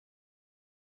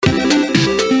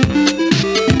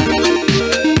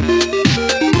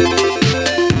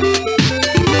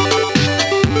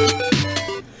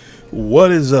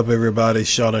What is up, everybody?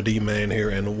 Shauna D-Man here,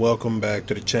 and welcome back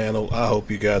to the channel. I hope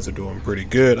you guys are doing pretty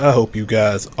good. I hope you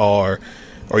guys are,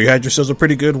 or you had yourselves a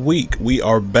pretty good week. We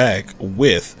are back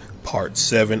with part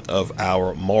 7 of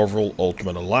our Marvel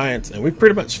Ultimate Alliance, and we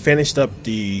pretty much finished up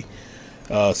the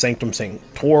Sanctum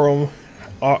Sanctorum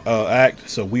act.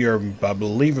 So we are, I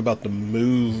believe, about to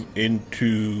move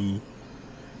into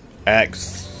Act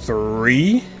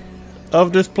 3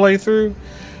 of this playthrough.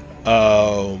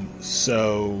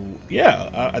 So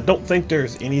yeah, I don't think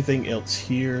there's anything else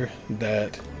here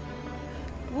that...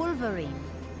 Wolverine,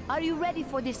 are you ready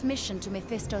for this mission to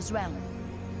Mephisto's realm?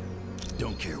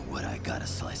 Don't care what I gotta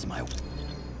slice my...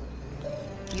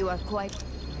 You are quite...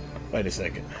 Wait a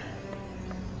second.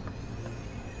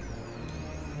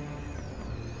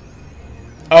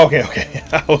 Okay.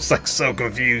 I was like so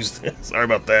confused. Sorry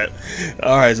about that.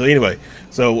 Alright, so anyway.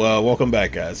 So, welcome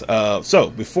back, guys. So,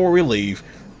 before we leave,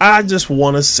 I just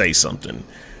want to say something.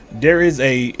 There is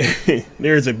a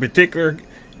particular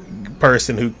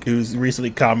person who's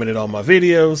recently commented on my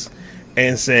videos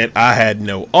and said I had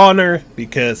no honor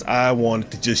because I wanted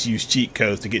to just use cheat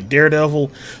codes to get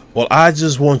Daredevil. Well, I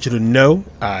just want you to know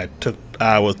I took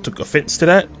offense to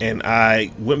that, and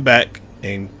I went back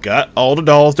and got all the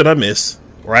dolls that I missed,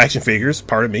 or action figures.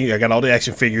 Pardon me, I got all the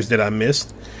action figures that I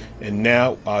missed, and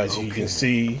now, as you can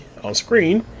see on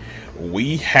screen,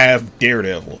 we have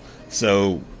Daredevil.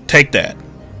 So take that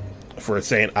for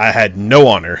saying I had no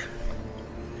honor.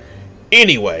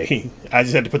 Anyway, I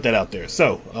just had to put that out there.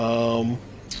 So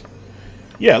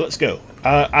yeah, let's go.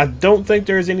 I don't think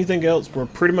there's anything else. We're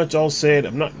pretty much all said.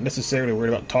 I'm not necessarily worried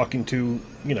about talking to,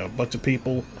 you know, a bunch of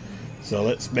people. So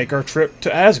let's make our trip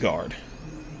to Asgard.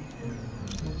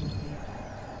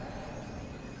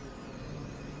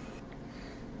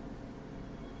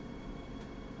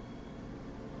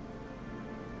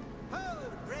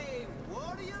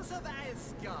 Of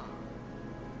Asgard,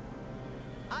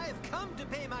 I have come to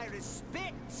pay my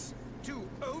respects to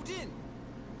Odin,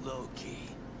 Loki.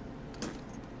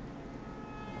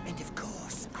 and of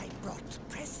course I brought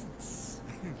presents.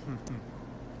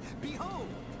 Behold,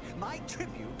 my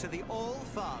tribute to the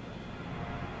All-Father.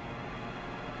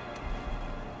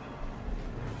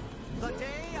 The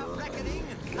day of reckoning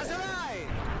has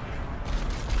arrived.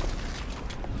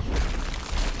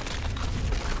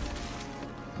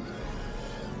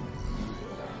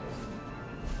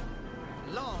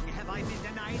 Long have I been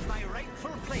denied my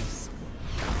rightful place.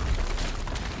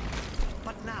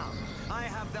 But now, I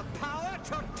have the power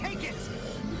to take it!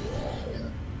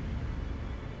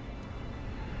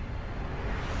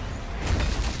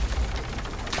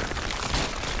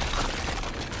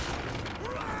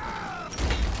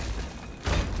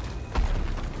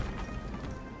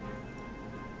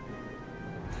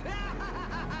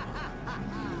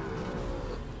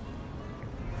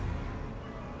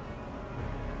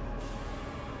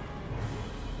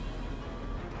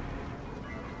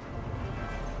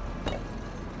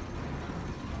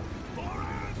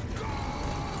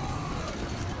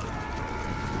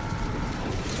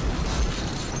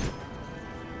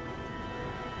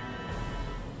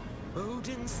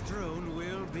 Odin's throne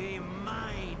will be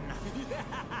mine.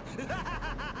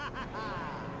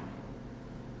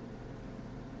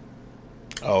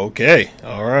 Okay,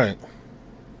 all right.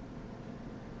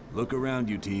 Look around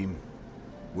you, team.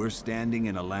 We're standing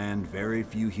in a land very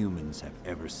few humans have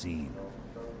ever seen.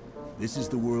 This is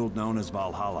the world known as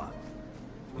Valhalla.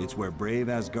 It's where brave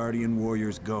Asgardian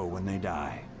warriors go when they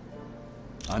die.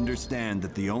 Understand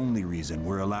that the only reason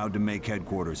we're allowed to make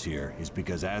headquarters here is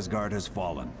because Asgard has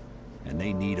fallen, and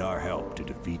they need our help to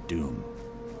defeat Doom.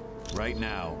 Right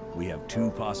now, we have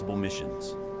 2 possible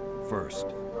missions. First,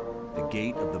 the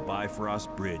gate of the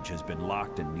Bifrost bridge has been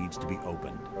locked and needs to be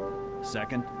opened.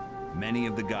 Second, many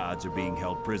of the gods are being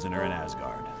held prisoner in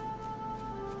Asgard.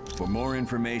 For more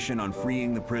information on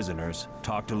freeing the prisoners,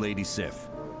 talk to Lady Sif.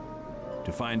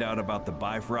 To find out about the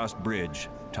Bifrost bridge,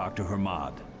 talk to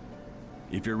Hermod.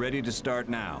 If you're ready to start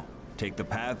now, take the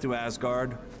path to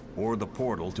Asgard or the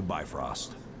portal to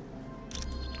Bifrost.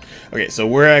 Okay, so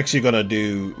we're actually gonna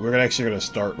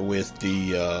start with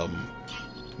the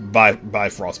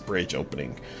Bifrost Bridge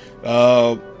opening.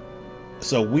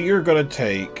 So we are gonna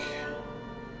take,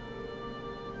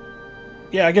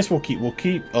 yeah, I guess we'll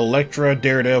keep Elektra,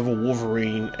 Daredevil,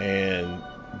 Wolverine, and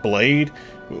Blade.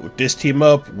 With this team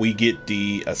up, we get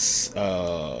the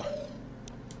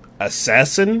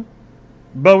assassin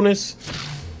bonus.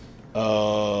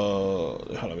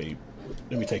 Hold on,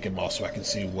 let me take him off so I can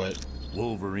see what.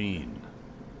 Wolverine.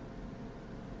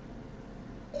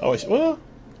 Oh, well.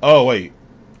 Oh, wait.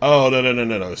 Oh,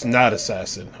 no. It's not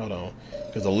Assassin. Hold on.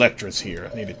 Because Elektra's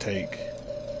here. I need to take...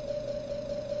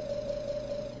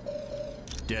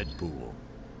 Deadpool.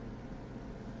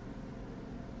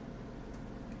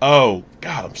 Oh,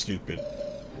 God, I'm stupid.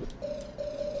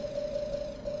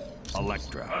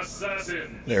 Elektra.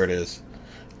 Assassin. There it is.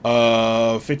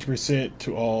 50%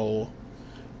 to all.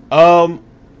 I'm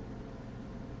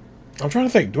trying to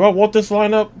think. Do I want this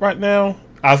lineup right now?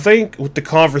 I think with the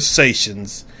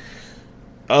conversations,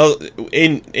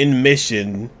 in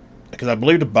mission, because I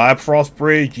believe the Bifrost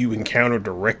Bridge, you encountered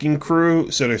the Wrecking Crew.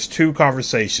 So there's two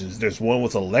conversations. There's one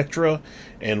with Elektra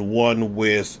and one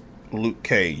with Luke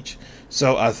Cage.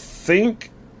 So I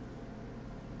think,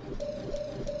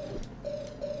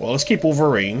 well, let's keep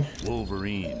Wolverine.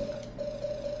 Wolverine.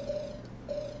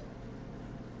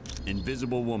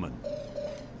 Invisible Woman.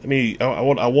 I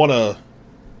want to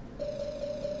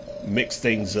mix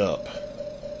things up.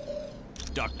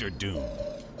 Doctor Doom.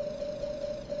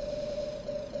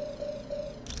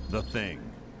 The Thing.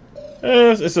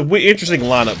 It's a interesting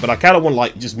lineup, but I kind of want to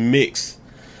like just mix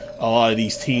a lot of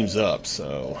these teams up.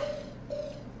 So,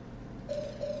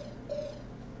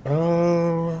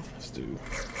 let's do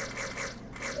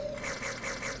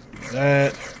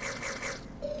that.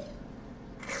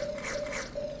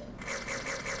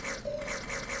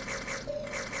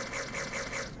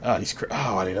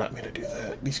 I did not mean to do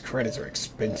that. These credits are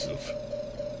expensive.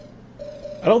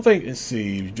 I don't think. Let's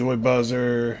see. Joy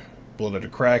Buzzer, Blood of the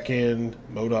Kraken,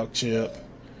 MODOK chip.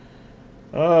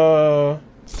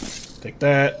 Take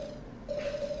that.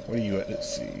 What are you at?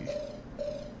 Let's see.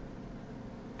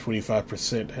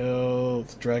 25%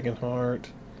 health. Dragonheart.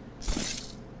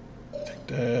 Take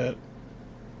that.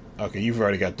 Okay, you've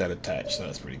already got that attached, so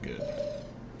that's pretty good.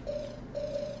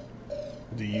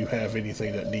 Do you have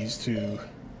anything that needs to?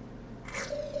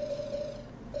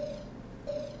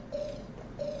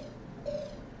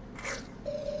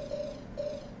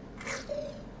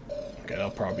 Okay,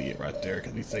 that'll probably be it right there,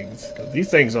 because these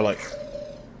things are like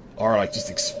just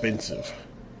expensive.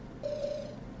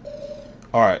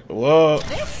 All right, well,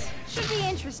 This should be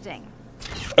interesting.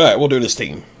 all right, we'll do this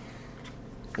team.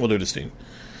 We'll do this team.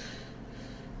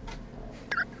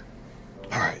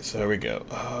 All right, so there we go.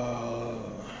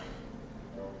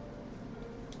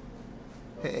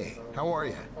 Hey, how are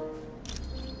you?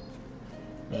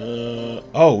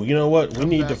 Oh, you know what? We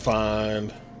need to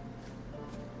find.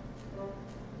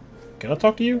 Can I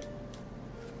talk to you?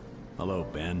 Hello,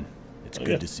 Ben. It's Oh,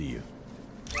 good yeah. to see you.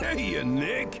 Hey,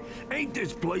 Nick. Ain't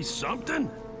this place something?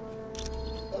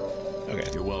 Okay,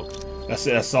 You're welcome. that's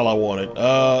it. That's all I wanted.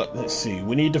 Let's see.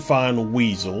 We need to find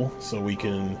Weasel so we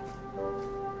can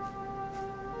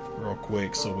real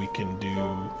quick so we can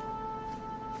do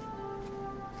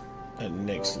that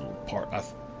next little part.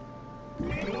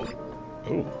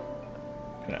 Oh.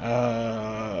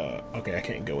 Okay, I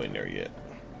can't go in there yet.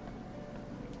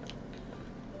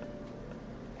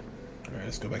 Alright,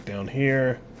 let's go back down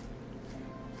here.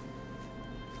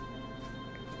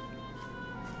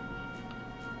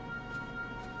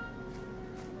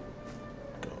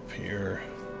 Go up here.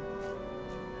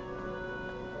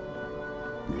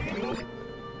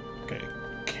 Okay,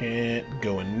 can't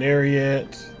go in there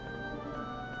yet.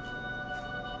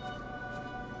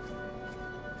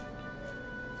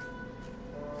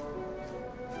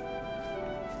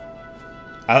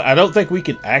 I don't think we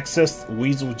can access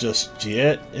Weasel just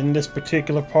yet in this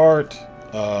particular part.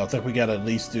 I think we gotta at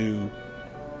least do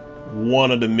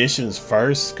one of the missions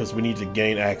first, because we need to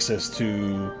gain access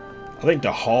to, I think,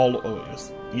 the Hall.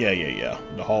 Yeah.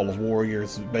 The Hall of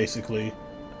Warriors, basically.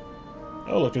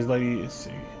 Oh, look, there's lady. Let's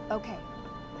see. Okay.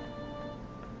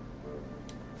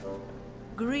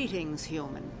 Greetings,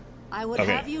 human. I would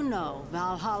Okay. have you know,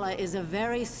 Valhalla is a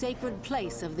very sacred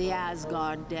place of the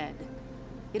Asgard dead.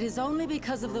 It is only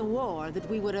because of the war that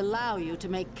we would allow you to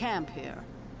make camp here.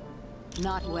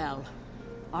 Not well.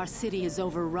 Our city is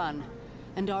overrun,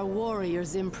 and our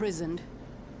warriors imprisoned.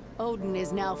 Odin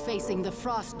is now facing the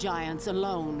frost giants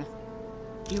alone.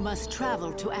 You must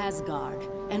travel to Asgard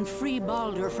and free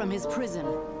Baldur from his prison.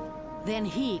 Then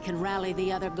he can rally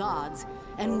the other gods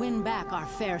and win back our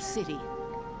fair city.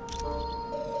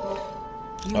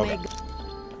 You Okay. may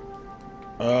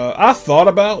I thought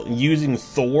about using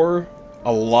Thor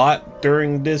a lot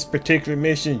during this particular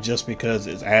mission just because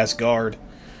it's Asgard.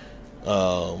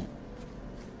 We'll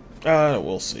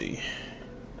see.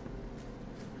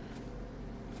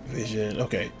 Vision.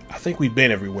 Okay, I think we've been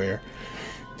everywhere.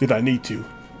 Did I need to?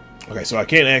 Okay, so I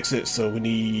can't exit, so we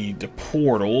need the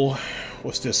portal.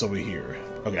 What's this over here?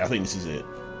 Okay, I think this is it.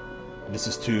 This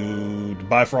is to the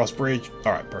Bifrost Bridge.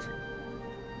 Alright, perfect.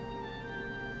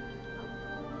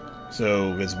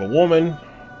 So, Visible Woman,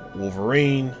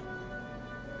 Wolverine,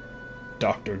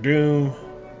 Doctor Doom,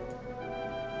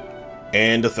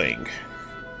 and The Thing.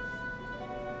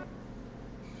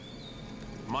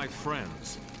 My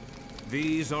friends,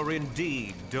 these are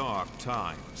indeed dark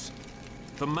times.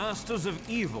 The Masters of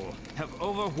Evil have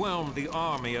overwhelmed the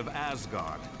army of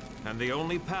Asgard, and the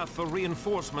only path for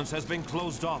reinforcements has been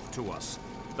closed off to us.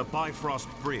 The Bifrost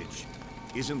Bridge.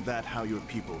 Isn't that how your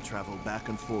people travel back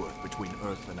and forth between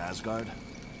Earth and Asgard?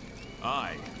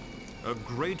 Aye. A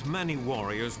great many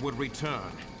warriors would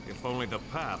return, if only the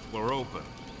path were open.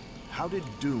 How did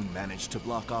Doom manage to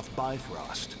block off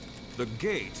Bifrost? The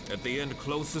gate at the end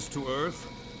closest to Earth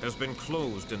has been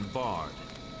closed and barred.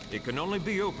 It can only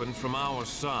be opened from our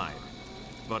side.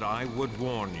 But I would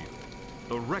warn you,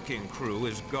 the wrecking crew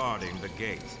is guarding the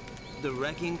gate. The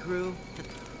wrecking crew?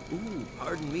 Ooh,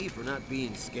 pardon me for not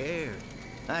being scared.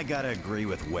 I gotta agree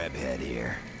with Webhead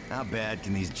here. How bad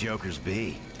can these jokers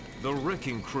be? The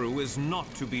wrecking crew is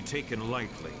not to be taken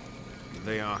lightly.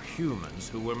 They are humans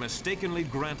who were mistakenly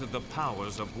granted the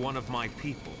powers of one of my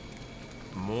people.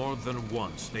 More than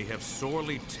once, they have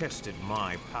sorely tested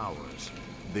my powers.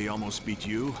 They almost beat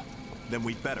you? Then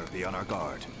we'd better be on our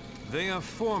guard. They are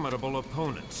formidable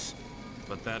opponents,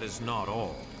 but that is not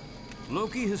all.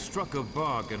 Loki has struck a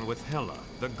bargain with Hela,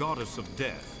 the goddess of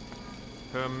death.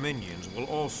 Her minions will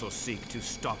also seek to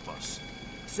stop us.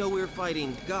 So we're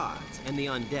fighting gods and the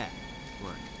undead.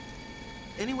 Right.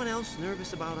 Anyone else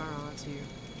nervous about our odds here?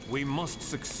 We must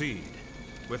succeed.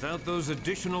 Without those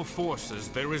additional forces,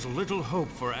 there is little hope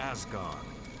for Asgard.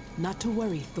 Not to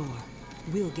worry, Thor.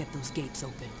 We'll get those gates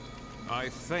open. I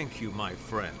thank you, my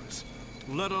friends.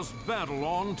 Let us battle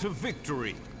on to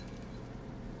victory.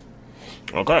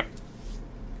 Okay.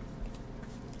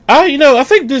 I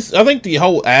think the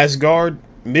whole Asgard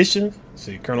mission.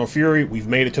 See, Colonel Fury, we've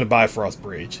made it to the Bifrost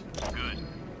Bridge. Good.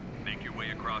 Make your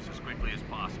way across as quickly as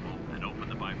possible and open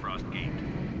the Bifrost gate.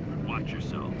 Watch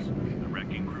yourselves. The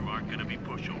wrecking crew aren't going to be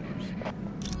pushovers.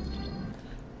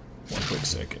 One quick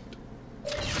second.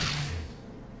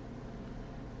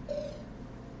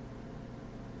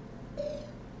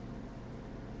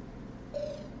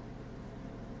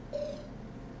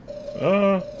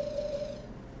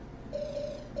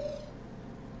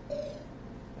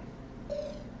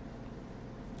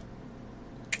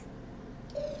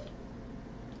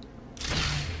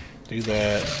 Do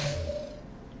that.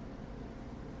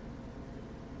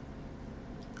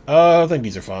 I think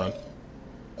these are fine.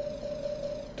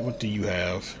 What do you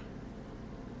have?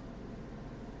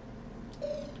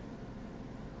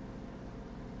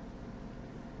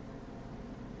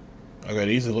 Okay,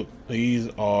 these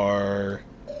are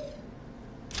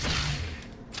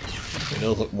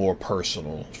those look more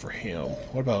personal for him.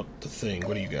 What about the thing?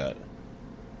 What do you got?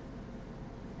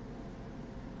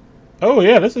 Oh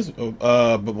yeah, this is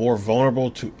but more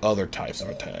vulnerable to other types of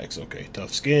attacks. Okay,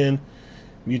 tough skin,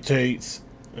 mutates,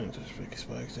 and just big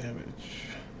spikes damage.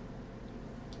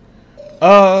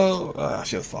 I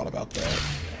should have thought about that.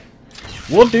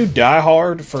 We'll do Die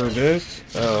Hard for this.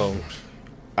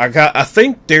 I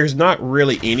think there's not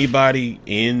really anybody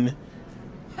in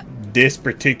this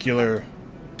particular.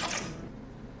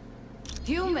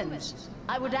 Humans,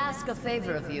 I would ask a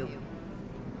favor of you.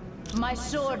 My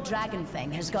sword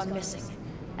Dragonfang has gone missing,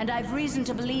 and I've reason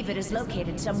to believe it is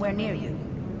located somewhere near you.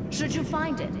 Should you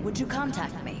find it, would you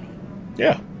contact me?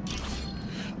 Yeah.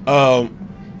 I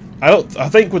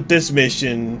think with this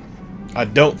mission, I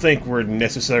don't think we're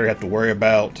necessarily have to worry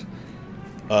about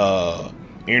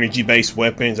energy-based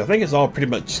weapons. I think it's all pretty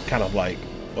much kind of like,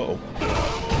 uh-oh.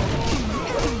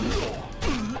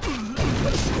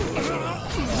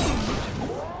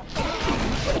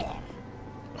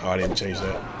 Oh, I didn't change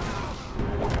that.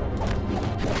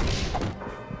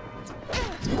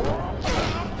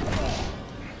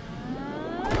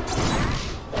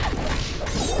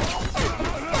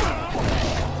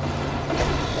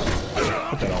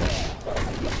 Put that on.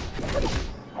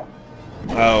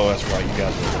 Oh, that's right. You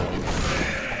got this one.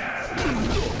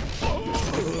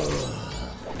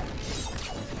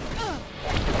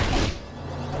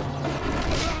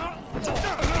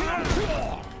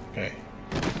 Okay.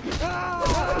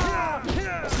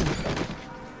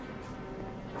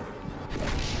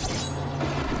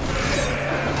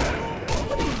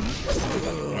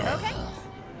 Okay.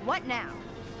 What now?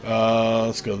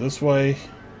 Let's go this way.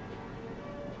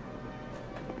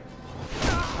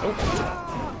 Oh,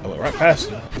 I went right past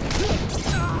him.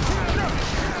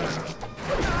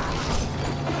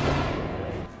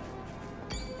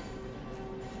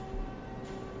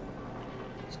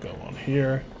 Let's go on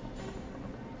here.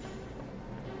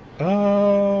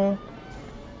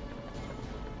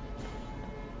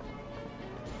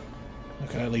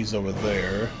 Okay, that leads over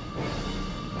there.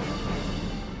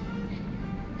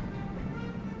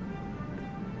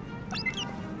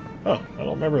 Oh, I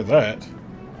don't remember that.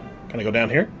 Can I go down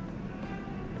here?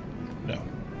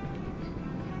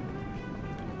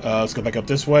 Let's go back up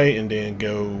this way and then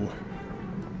go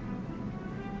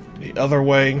the other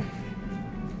way.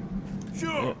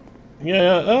 Sure.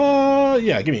 Yeah,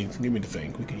 yeah, give me the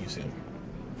thing. We can use him.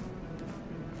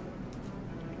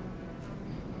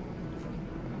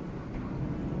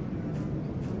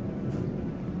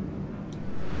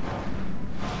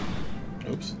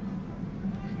 Oops.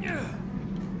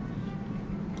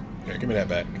 Here, give me that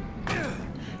back.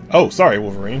 Oh, sorry,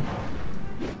 Wolverine.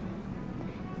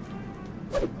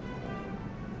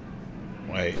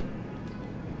 Wait.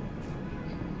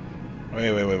 Wait.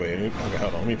 Okay,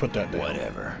 hold on. Let me put that down.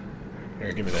 Whatever.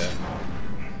 Here, give me that.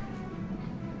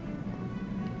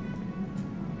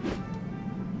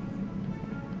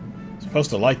 Supposed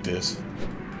to like this.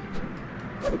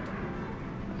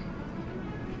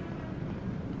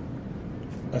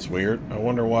 That's weird. I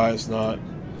wonder why it's not...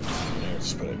 Yeah,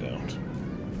 just put it down.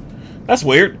 That's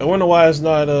weird. I wonder why it's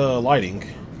not lighting.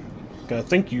 I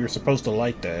think you're supposed to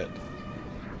light that.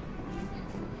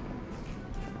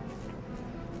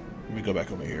 Let me go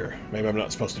back over here. Maybe I'm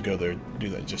not supposed to go there and do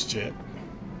that just yet.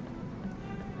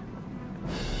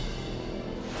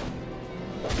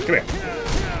 Come here.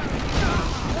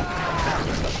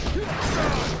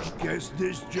 Guess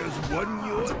this just wasn't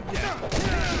your day.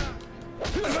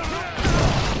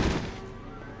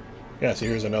 Yeah, see,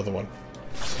 here's another one.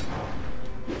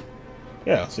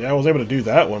 Yeah, see, I was able to do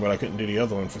that one, but I couldn't do the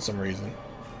other one for some reason.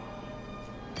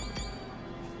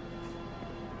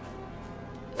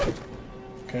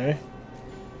 Okay.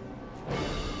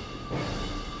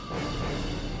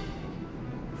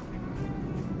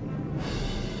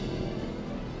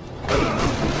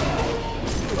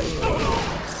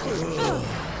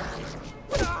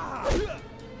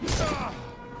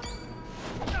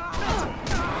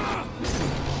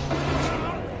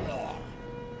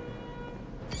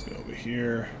 Let's go over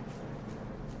here.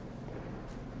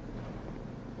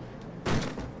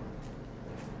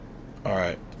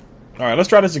 Alright. Alright, let's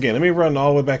try this again. Let me run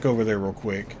all the way back over there real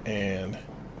quick and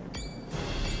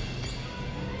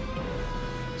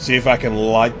see if I can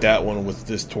light that one with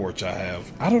this torch I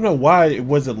have. I don't know why it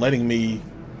wasn't letting me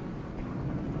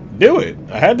do it.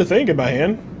 I had the thing in my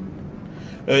hand.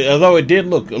 Although it did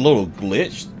look a little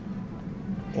glitched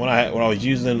when I was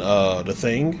using the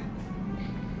thing.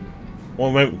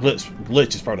 Well, maybe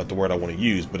glitch is probably not the word I want to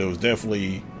use, but it was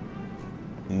definitely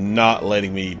not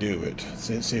letting me do it.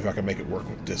 See if I can make it work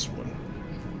with this one.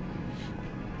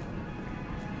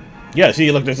 Yeah,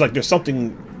 see, look, there's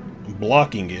something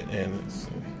blocking it, and it's,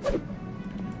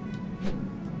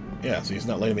 yeah, see, it's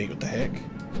not letting me. What the heck?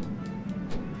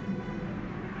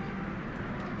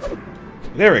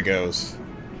 There it goes.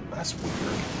 That's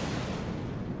weird.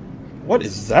 What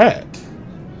is that?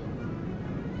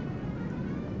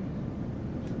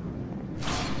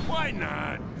 Why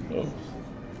not? Oh.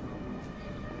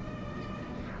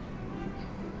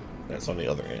 That's on the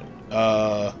other end.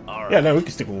 Yeah, no, we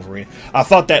can stick with Wolverine. I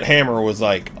thought that hammer was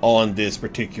like on this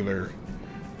particular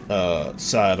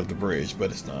side of the bridge,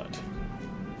 but it's not.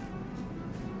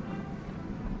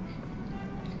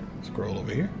 Scroll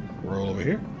over here. Roll over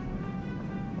here.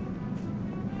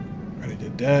 Already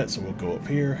did that, so we'll go up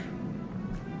here.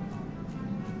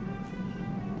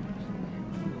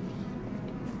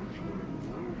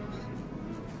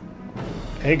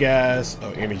 Hey guys.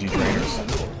 Oh, energy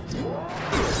drainers.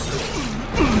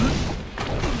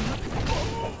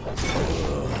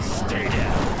 Stay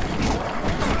down.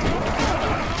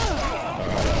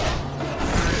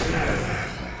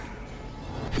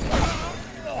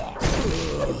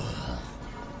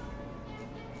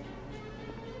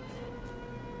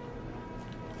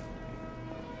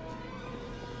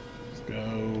 Let's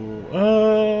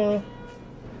go.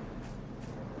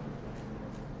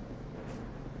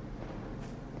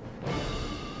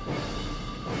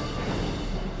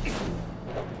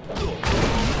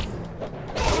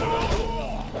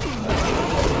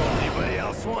 Anybody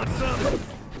else want some?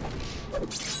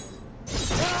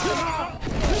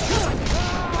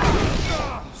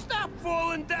 Stop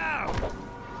falling down!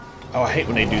 Oh, I hate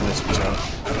when they do this, John.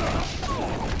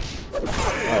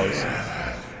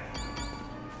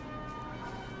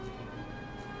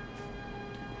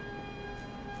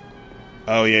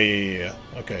 Oh, oh, yeah.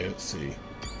 Okay, let's see.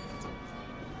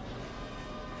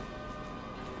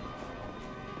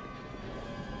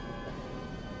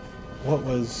 What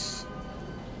was...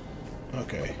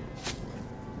 Okay.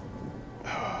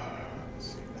 I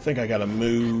think I gotta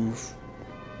move...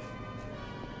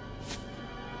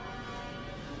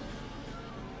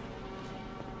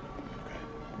 Okay.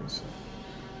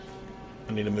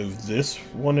 I need to move this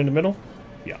one in the middle?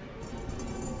 Yeah.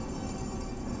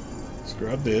 Let's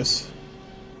grab this.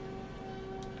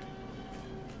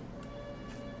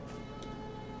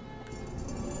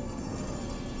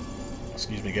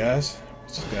 Excuse me, guys.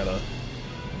 Just gotta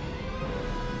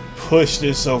push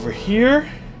this over here.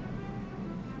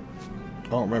 I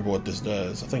don't remember what this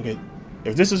does. I think it...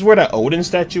 If this is where that Odin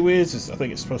statue is, I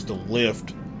think it's supposed to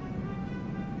lift.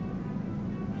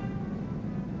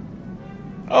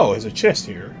 Oh, there's a chest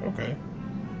here. Okay.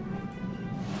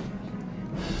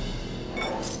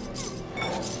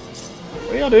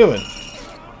 What are y'all doing?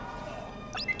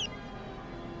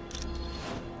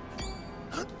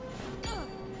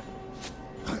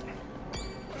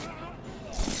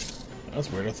 That's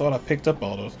weird. I thought I picked up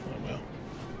all those. Oh, well.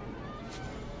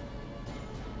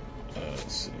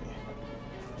 Let's see.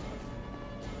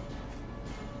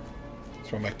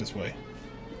 Let's run back this way.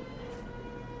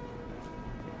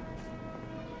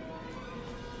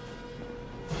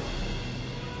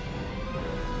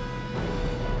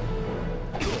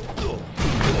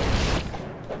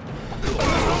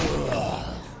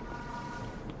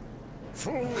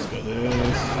 Let's go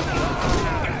this.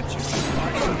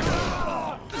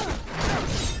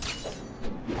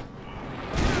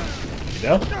 You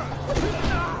down?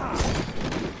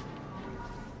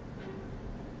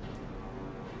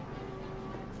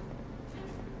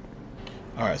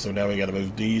 Alright, so now we gotta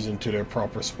move these into their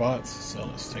proper spots. So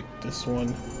let's take this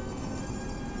one.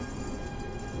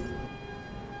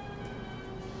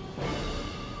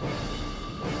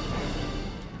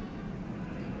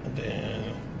 And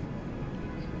then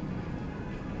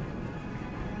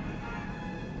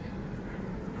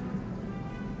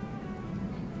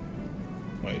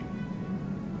wait.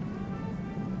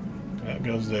 That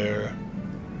goes there.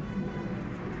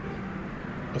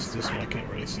 What's this one? I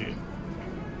can't really see it.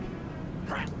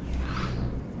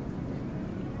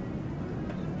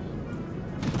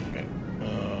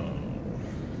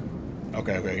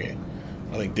 Okay. Okay.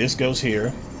 I think this goes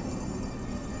here.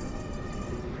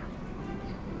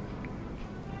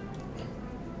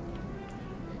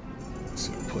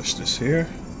 So push this here.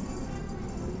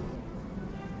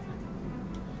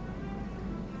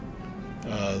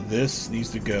 This needs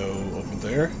to go over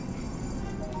there.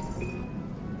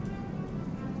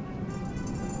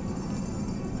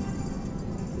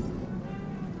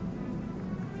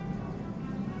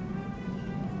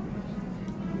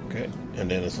 Okay,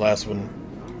 and then this last one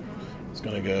is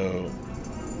going to go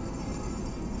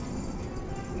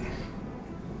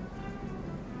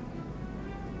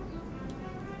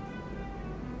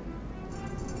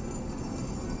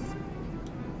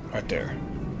right there.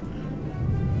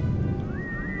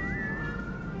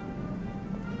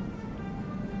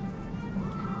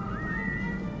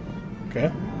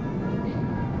 Okay.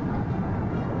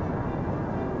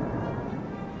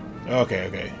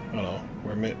 Okay. Hold on.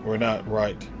 We're not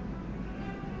right.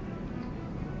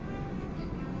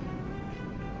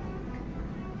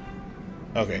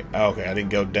 Okay. I didn't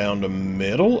go down the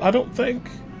middle, I don't think.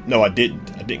 No, I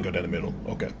didn't. I didn't go down the middle.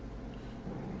 Okay.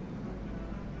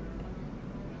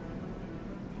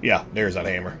 Yeah, there's that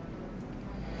hammer.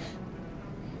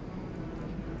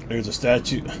 There's a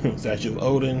statue. Statue of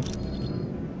Odin.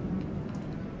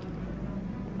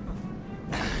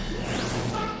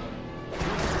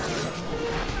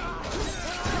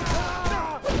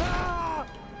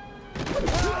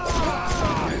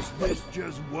 This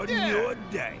just wasn't your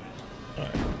day.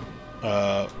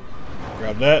 Alright.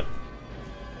 Grab that.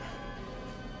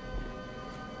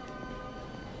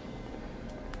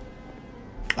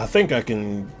 I think I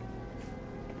can...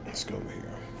 Let's go over here.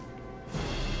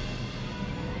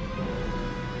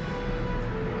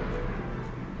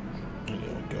 And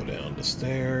then we'll go down the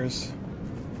stairs.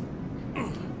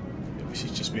 We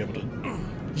should just be able to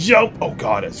jump! Oh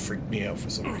god, that's freaked me out for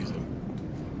some reason.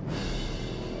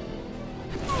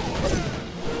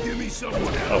 Give me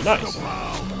someone else. Oh, nice.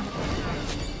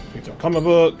 Picked up a comic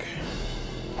book.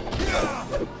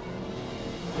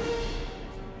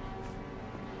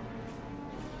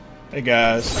 Hey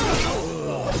guys.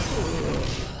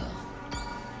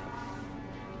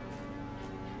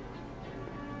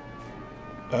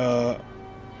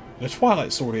 The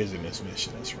Twilight Sword is in this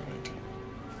mission, that's right.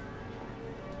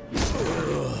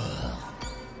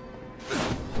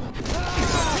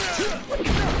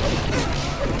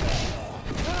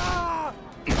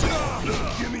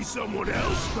 Give me someone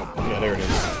else. Yeah, there it is.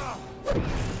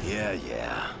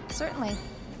 Yeah. Certainly.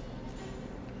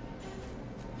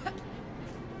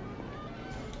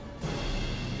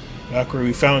 Valkyrie,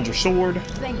 we found your sword.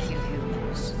 Thank you,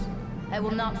 humans. I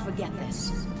will not forget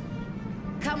this.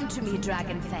 Come to me,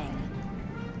 Dragon Fang.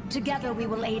 Together we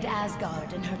will aid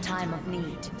Asgard in her time of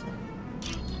need.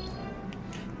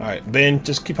 Alright, Ben,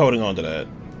 just keep holding on to that.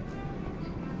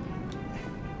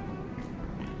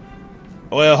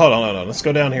 Well, hold on. Let's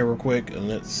go down here real quick and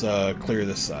let's clear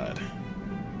this side.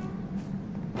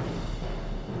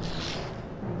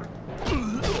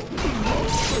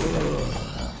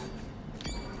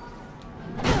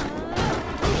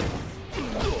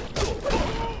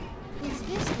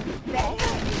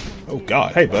 Oh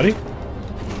God! Hey, buddy.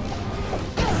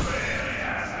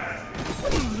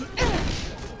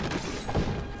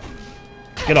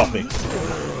 Get off me.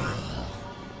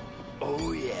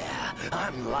 Oh yeah,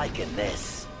 I'm liking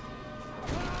this.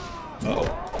 Uh-oh.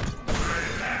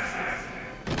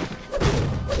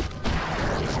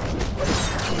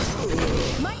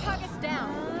 My target's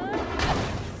down.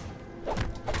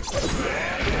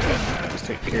 Let's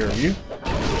take care of you.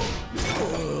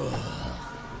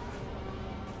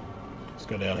 Let's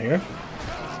go down here.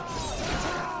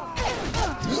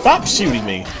 Stop shooting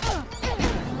me.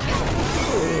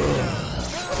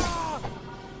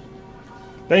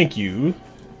 Thank you.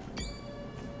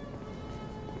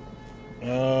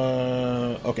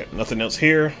 Okay, nothing else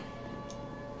here.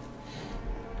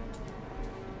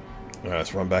 Alright,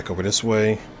 let's run back over this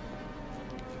way.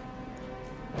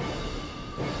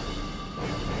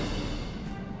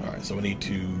 Alright, so we need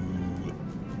to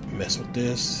mess with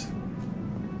this.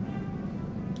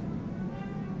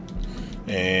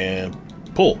 And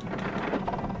pull.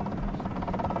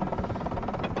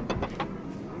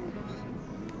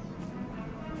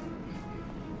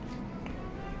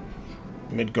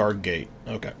 Midgard Gate.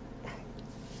 Okay.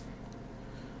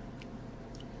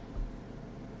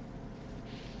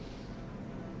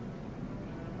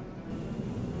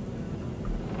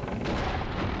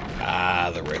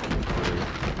 Ah, the wrecking crew.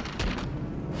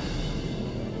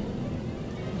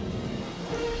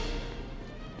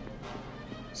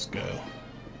 Let's go.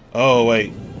 Oh,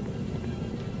 wait.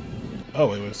 Oh,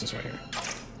 wait, what's this right here?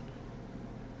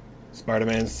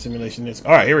 Spider-Man simulation is...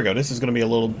 Alright, here we go. This is going to be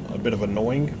a bit of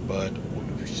annoying, but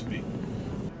we should be...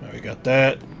 Alright, we got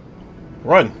that.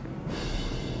 Run!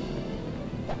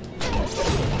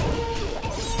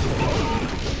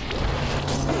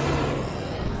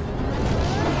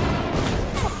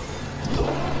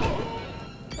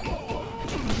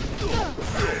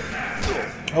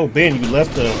 Oh, Ben, you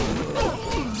left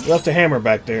the hammer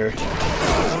back there.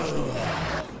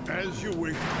 As you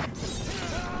wish.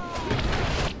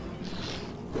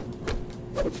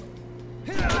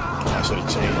 I should have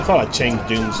changed. I thought I changed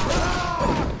Doom's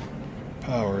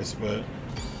powers, but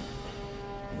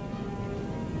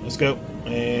let's go.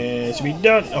 And it should be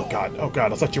done. Oh God! Oh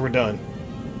God! I thought you were done.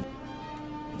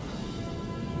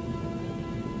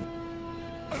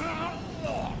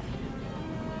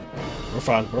 We're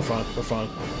fine. We're fine. We're fine.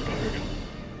 Okay, here we go.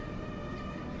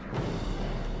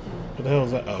 What the hell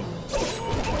is that? Oh.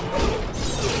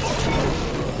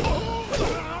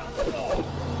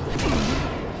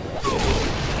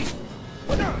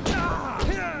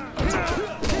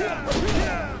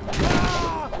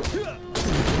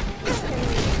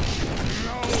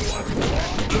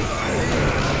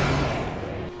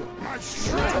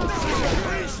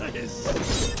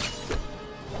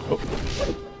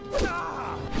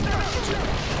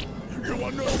 You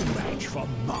are no match for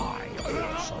my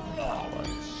awesome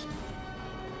powers.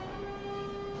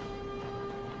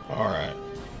 All right.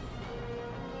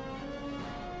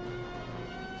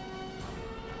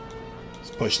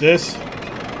 Let's push this.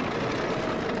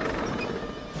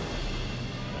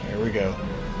 There we go.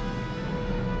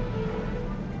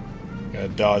 Gotta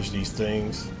dodge these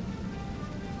things.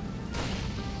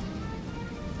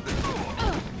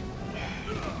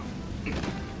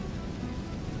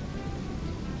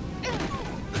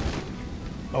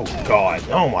 Oh God!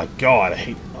 Oh my God! I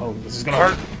hate. Oh, this is gonna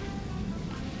hurt.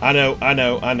 I know. I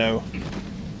know. I know.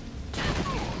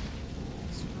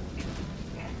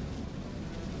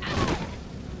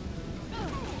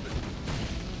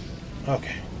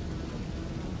 Okay.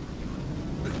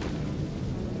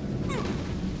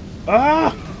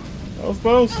 Ah! That was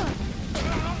close.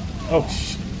 Oh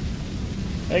shit!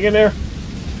 Hang in there.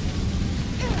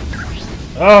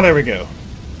 Oh, there we go.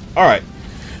 All right.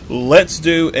 Let's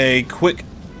do a quick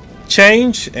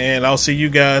change, and I'll see you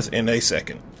guys in a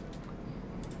second.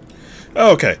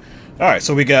 Okay. Alright,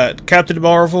 so we got Captain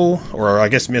Marvel, or I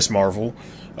guess Miss Marvel,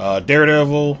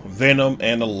 Daredevil, Venom,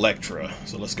 and Elektra.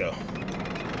 So let's go.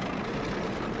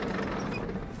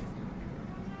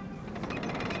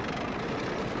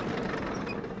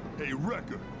 Hey,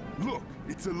 Wrecker, look,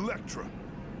 it's Elektra.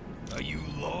 Are you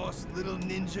lost, little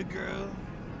ninja girl?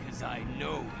 'Cause I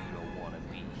know you don't want to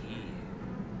be here.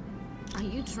 Are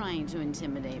you trying to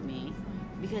intimidate me?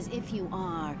 Because if you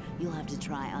are, you'll have to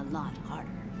try a lot harder.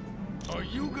 Are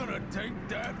you gonna take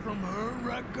that from her,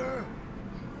 Wrecker?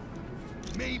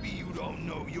 Maybe you don't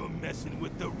know you're messing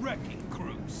with the wrecking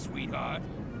crew, sweetheart.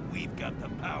 We've got the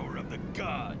power of the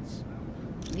gods.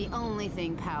 The only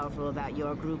thing powerful about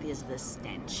your group is the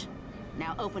stench.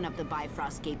 Now open up the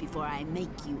Bifrost gate before I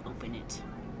make you open it.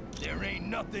 There ain't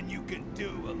nothing you can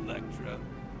do, Elektra.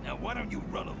 Now why don't you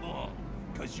run along?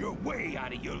 because you're way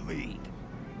out of your league.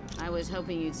 I was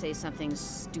hoping you'd say something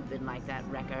stupid like that,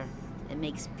 Wrecker. It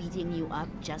makes beating you up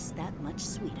just that much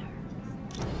sweeter.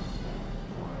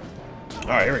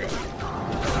 Alright, here we go.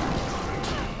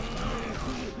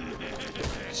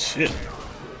 Shit.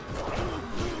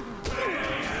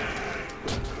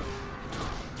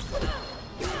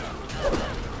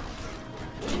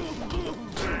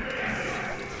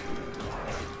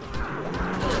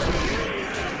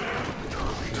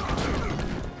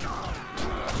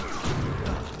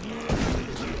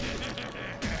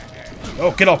 Oh,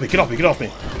 get off me, get off me, get off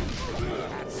me.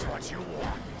 That's what you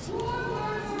want.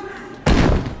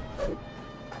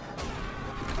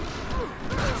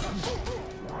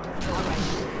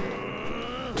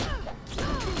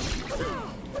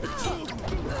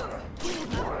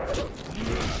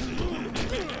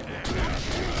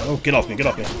 Oh, get off me, get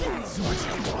off me.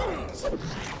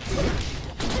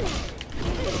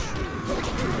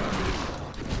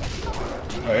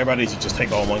 Alright, everybody needs to just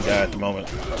take on one guy at the moment.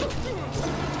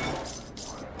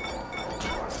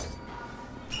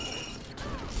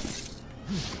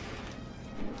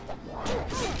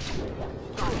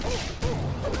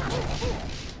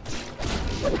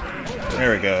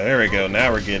 There we go, there we go.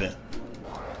 Now we're getting.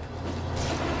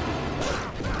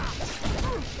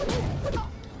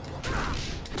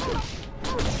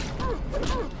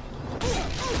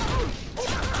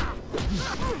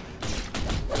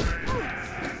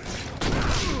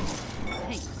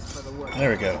 There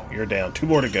we go. You're down. 2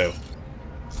 more to go.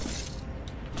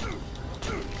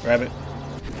 Grab it.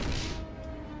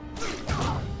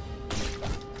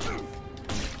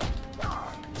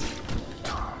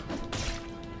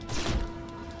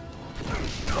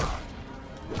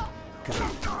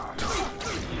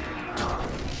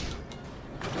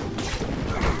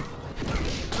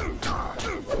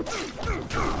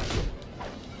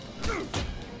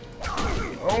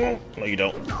 Oh, no you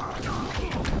don't.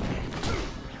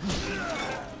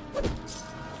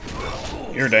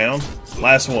 You're down.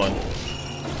 Last one.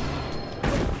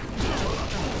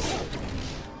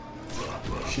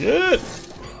 Shit.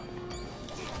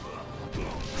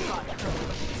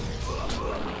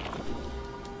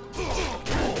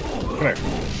 Come here.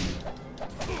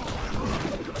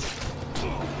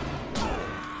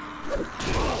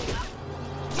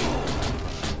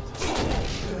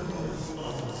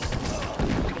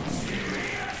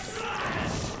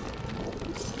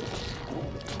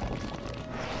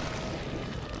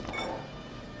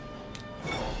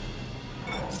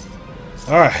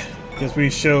 Alright, guess we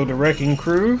showed the wrecking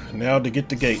crew. Now to get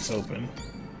the gates open.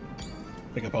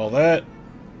 Pick up all that.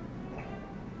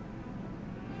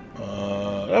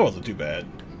 That wasn't too bad.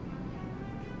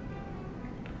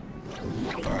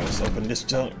 Alright, let's open this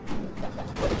junk.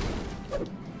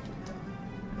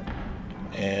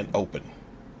 And open.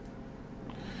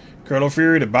 Colonel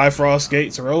Fury, the Bifrost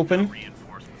gates are open.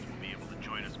 Reinforcements will be able to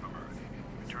join us from Earth.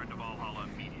 Return to Valhalla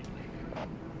immediately.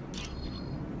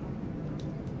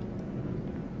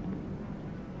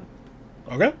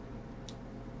 Okay.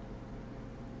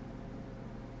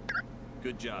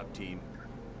 Good job, team.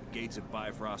 The gates of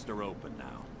Bifrost are open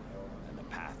now, and the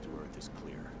path to Earth is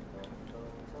clear.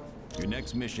 Your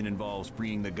next mission involves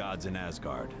freeing the gods in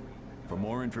Asgard. For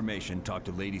more information, talk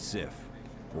to Lady Sif.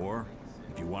 Or,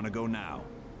 if you want to go now,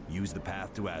 use the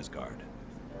path to Asgard.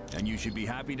 And you should be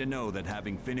happy to know that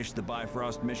having finished the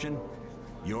Bifrost mission,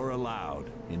 you're allowed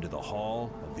into the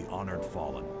Hall of the Honored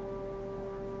Fallen.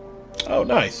 Oh,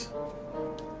 nice.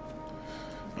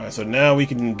 Alright, so now we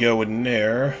can go in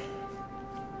there.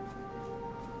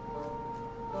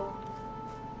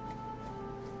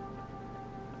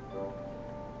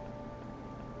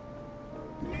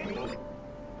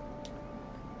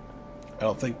 I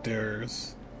don't think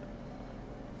there's...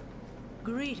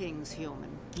 Greetings, human.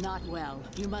 Not well.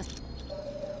 You must...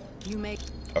 You make...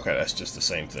 Okay, that's just the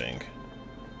same thing.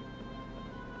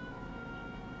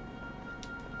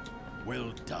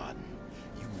 Well done.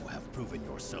 You have proven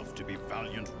yourself to be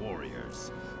valiant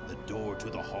warriors. The door to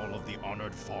the Hall of the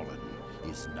Honored Fallen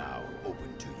is now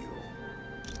open to you.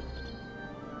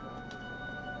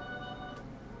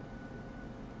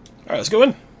 Alright, let's go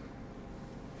in.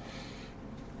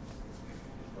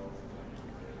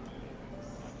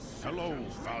 Hello,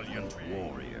 valiant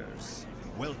warriors.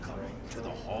 Welcome to the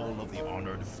Hall of the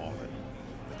Honored Fallen,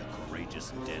 where the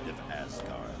courageous dead of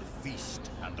Asgard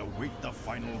feast and await the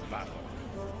final battle,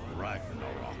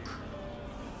 Ragnarok.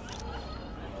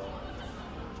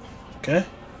 Okay.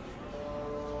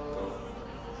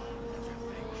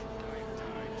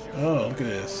 Oh, look at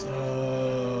this.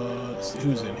 Let's see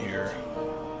who's in here.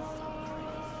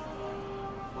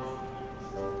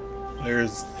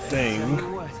 There's Thing.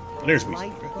 There's Weasel.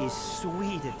 Life is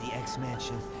sweet at the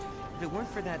X-Mansion. If it weren't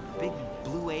for that big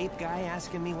blue ape guy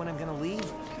asking me when I'm gonna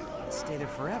leave, I'd stay there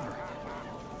forever.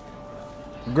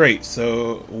 Great.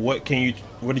 So, what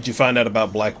did you find out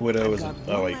about Black Widow? I've got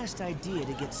one last idea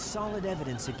to get solid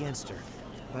evidence against her,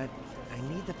 but I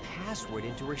need the password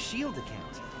into her Shield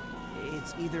account.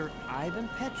 It's either Ivan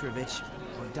Petrovich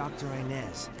or Dr.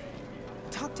 Inez.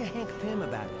 Talk to Hank Pym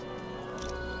about it.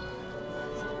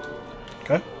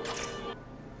 Okay.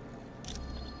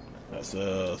 That's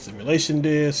a simulation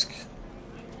disc.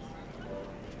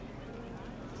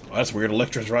 Oh, that's weird.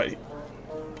 Electra's right.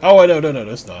 Oh, no,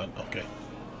 that's not. Okay.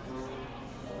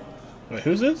 Wait,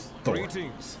 who's this? Thor.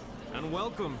 Greetings, and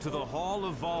welcome to the Hall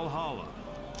of Valhalla.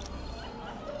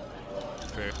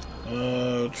 Fair.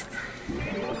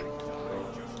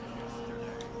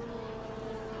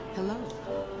 Hello.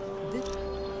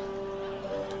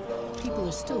 People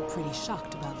are still pretty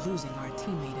shocked about losing our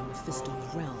teammate in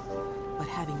Mephisto's realm, but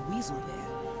having Weasel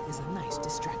there is a nice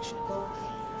distraction.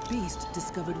 Beast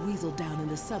discovered Weasel down in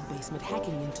the sub-basement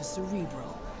hacking into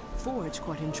Cerebro. Forge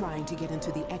caught him trying to get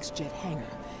into the X-Jet hangar,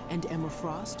 and Emma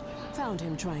Frost found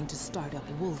him trying to start up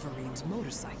Wolverine's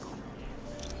motorcycle.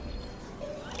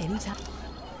 Anytime.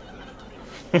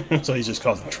 So he's just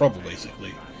causing trouble,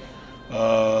 basically.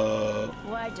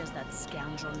 Why does that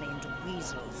scoundrel named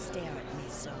Weasel stare at me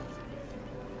so?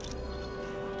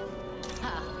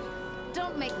 Ha!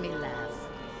 Don't make me laugh.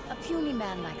 A puny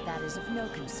man like that is of no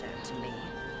concern to me.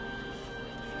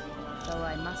 Though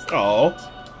I must admit,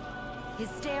 his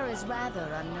stare is rather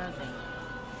unnerving.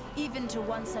 Even to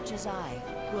one such as I,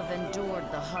 who have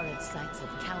endured the horrid sights of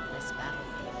countless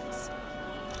battlefields.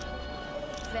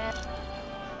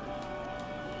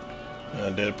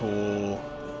 Deadpool,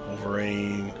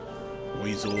 Wolverine,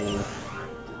 Weasel.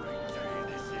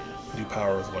 New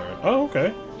powers learned. Oh,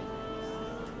 okay.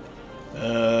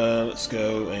 Let's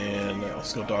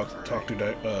go talk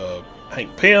to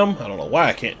Hank Pym. I don't know why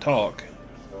I can't talk.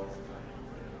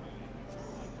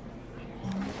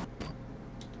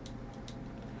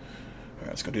 Alright,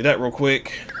 let's go do that real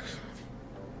quick.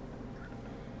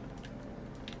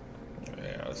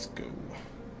 Yeah, let's go.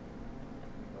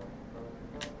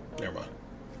 Never mind.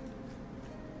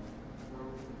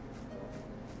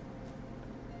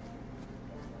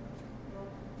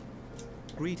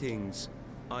 Greetings.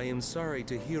 I am sorry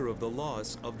to hear of the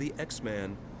loss of the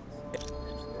X-Man.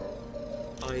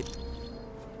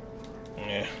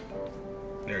 Yeah.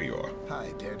 There you are.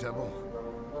 Hi, Daredevil.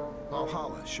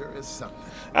 Valhalla sure is something.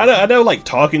 I know, like,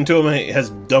 talking to him has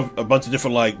done a bunch of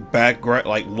different, like, background,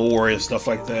 like, lore and stuff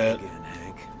like that.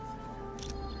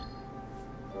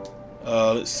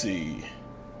 Let's see.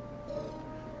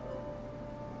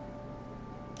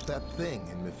 That thing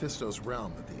in Mephisto's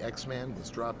realm that the X-Man was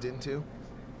dropped into,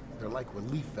 they're like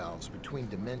relief valves between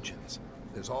dimensions.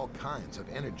 There's all kinds of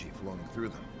energy flowing through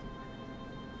them.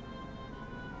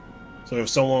 So if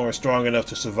someone were strong enough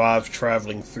to survive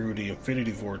traveling through the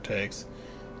Infinity Vortex,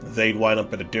 they'd wind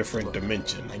up in a different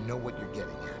dimension. I know what you're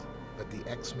getting at, but the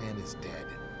X-Man is dead.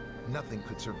 Nothing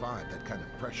could survive that kind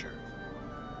of pressure.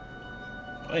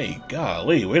 Hey,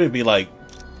 golly, way to be, like,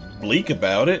 bleak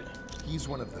about it. He's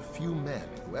one of the few men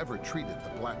who ever treated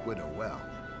the Black Widow well.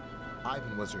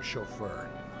 Ivan was her chauffeur,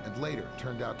 and later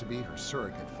turned out to be her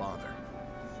surrogate father.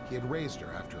 He had raised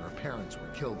her after her parents were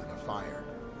killed in a fire.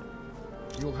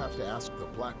 You'll have to ask the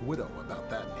Black Widow about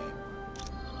that name.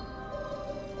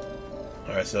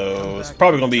 Alright, so it's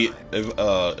probably going to be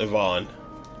Yvonne.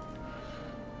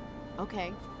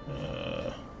 Okay.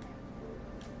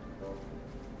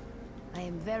 I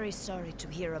am very sorry to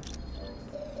hear of...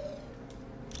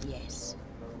 Yes,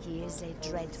 he is a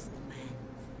dreadful man.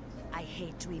 I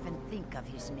hate to even think of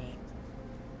his name.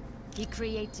 He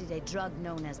created a drug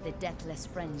known as the Deathless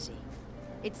Frenzy.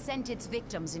 It sent its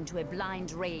victims into a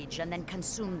blind rage and then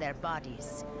consumed their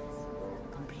bodies.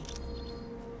 Completely.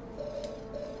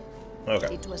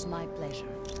 Okay. It was my pleasure.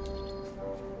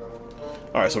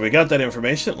 Alright, so we got that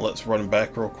information. Let's run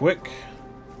back real quick.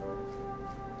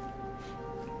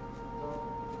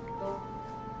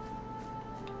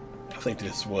 I think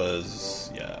this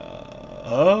was... yeah.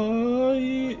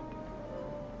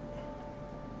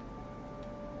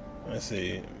 Let's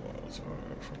see.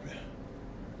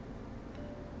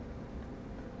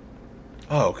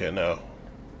 Oh, okay, no.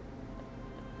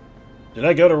 Did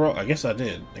I go to wrong? I guess I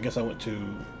did. I guess I went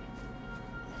to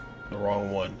the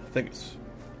wrong one. I think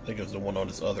it was the one on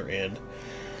this other end.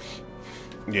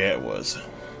 Yeah, it was.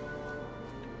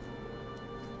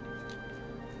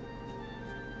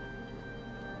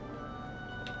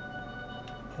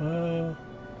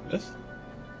 This?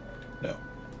 No.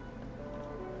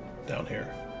 Down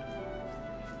here.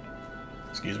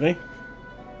 Excuse me?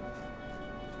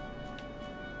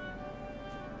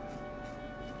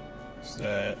 Where's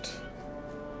that?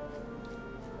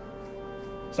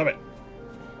 Stop it.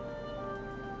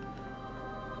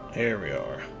 Here we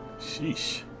are.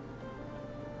 Sheesh.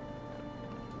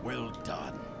 Well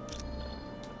done.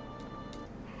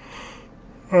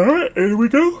 Alright, here we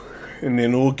go. And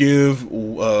then we'll give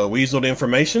Weasel the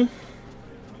information.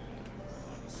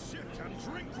 Sit and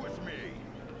drink with me.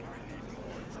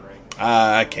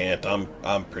 I can't.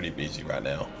 I'm pretty busy right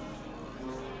now.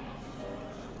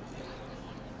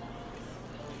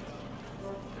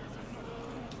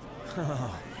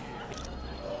 Oh.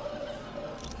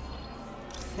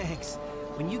 Thanks.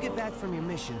 When you get back from your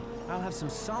mission, I'll have some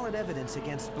solid evidence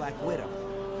against Black Widow.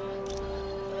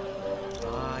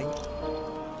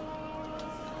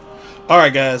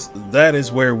 Alright guys, that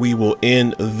is where we will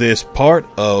end this part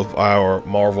of our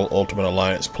Marvel Ultimate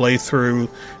Alliance playthrough.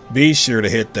 Be sure to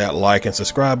hit that like and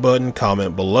subscribe button,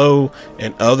 comment below,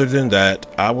 and other than that,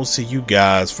 I will see you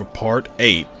guys for part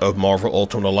 8 of Marvel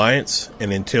Ultimate Alliance,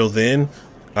 and until then,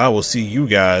 I will see you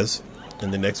guys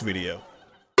in the next video.